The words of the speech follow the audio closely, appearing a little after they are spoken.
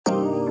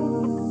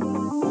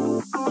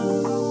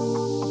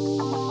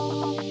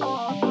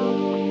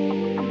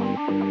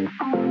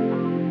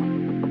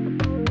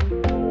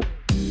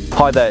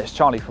Hi there, it's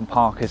Charlie from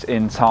Parkers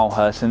in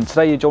Tilehurst, and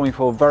today you're joining me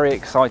for a very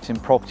exciting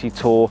property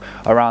tour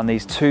around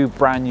these two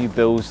brand new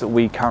builds that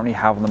we currently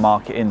have on the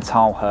market in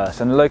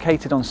Tilehurst, and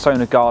located on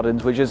Sona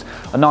Gardens, which is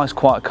a nice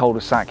quiet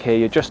cul-de-sac here.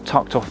 You're just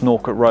tucked off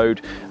Norcote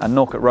Road, and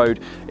Norcote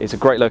Road is a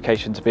great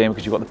location to be in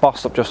because you've got the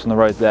bus stop just on the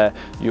road there.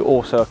 You're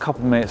also a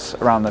couple of minutes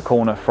around the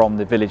corner from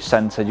the village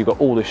centre. You've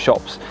got all the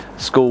shops,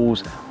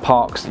 schools,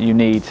 parks that you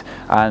need,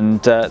 and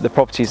the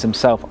properties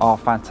themselves are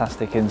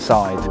fantastic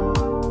inside.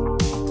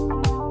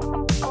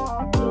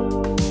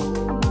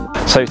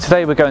 So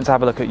today we're going to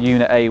have a look at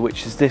Unit A,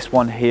 which is this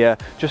one here.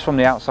 Just from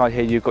the outside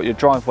here, you've got your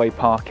driveway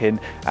parking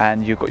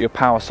and you've got your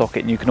power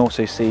socket, and you can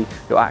also see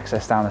your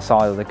access down the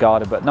side of the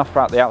garden. But enough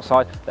about the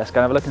outside, let's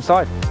go and have a look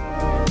inside.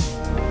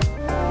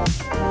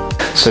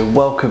 So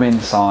welcome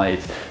inside.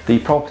 The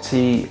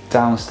property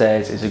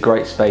downstairs is a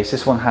great space.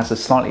 This one has a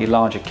slightly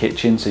larger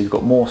kitchen, so you've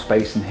got more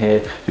space in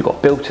here. You've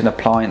got built-in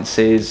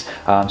appliances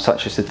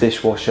such as the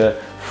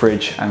dishwasher,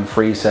 fridge and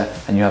freezer,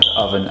 and you have the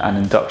oven and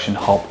induction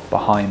hob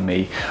behind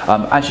me.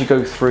 As you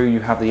go through, you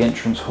have the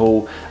entrance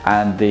hall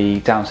and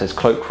the downstairs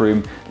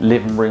cloakroom,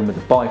 living room with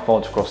the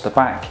bifolds across the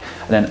back,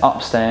 and then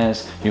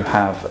upstairs you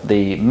have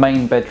the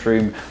main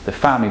bedroom, the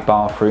family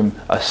bathroom,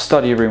 a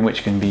study room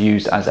which can be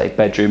used as a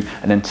bedroom,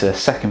 and then to the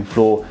second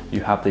floor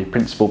you have the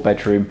principal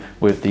bedroom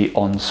with the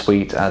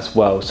ensuite as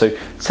well. So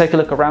take a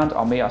look around.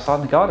 I'll meet you outside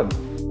in the garden.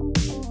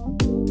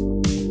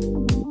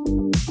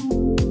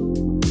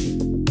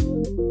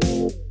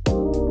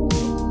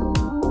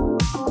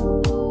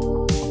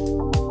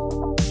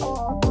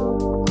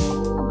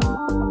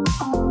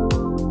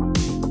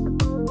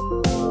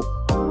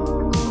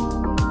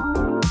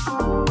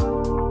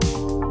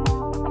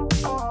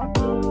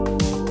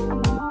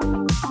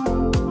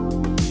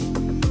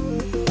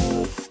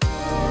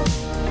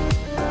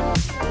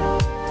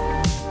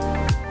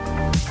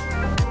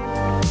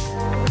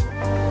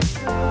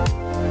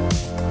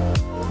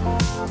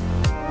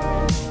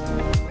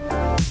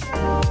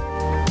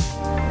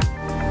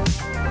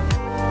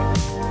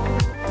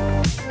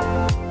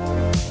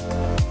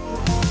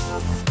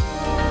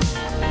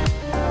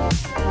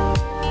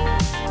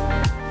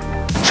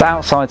 So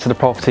outside to the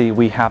property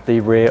we have the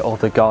rear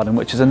of the garden,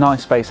 which is a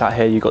nice space out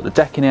here. You've got the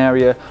decking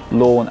area,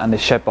 lawn and the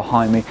shed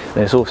behind me.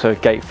 There's also a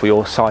gate for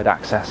your side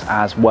access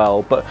as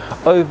well. But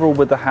overall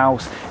with the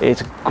house,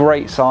 it's a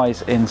great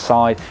size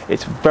inside.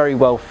 It's very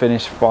well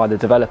finished by the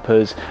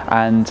developers,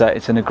 and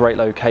it's in a great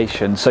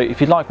location. So if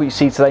you like what you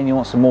see today and you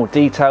want some more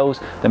details,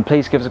 then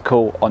please give us a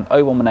call on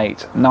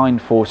 0118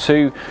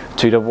 942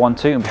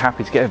 2012 and be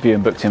happy to get a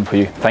viewing booked in for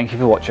you. Thank you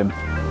for watching.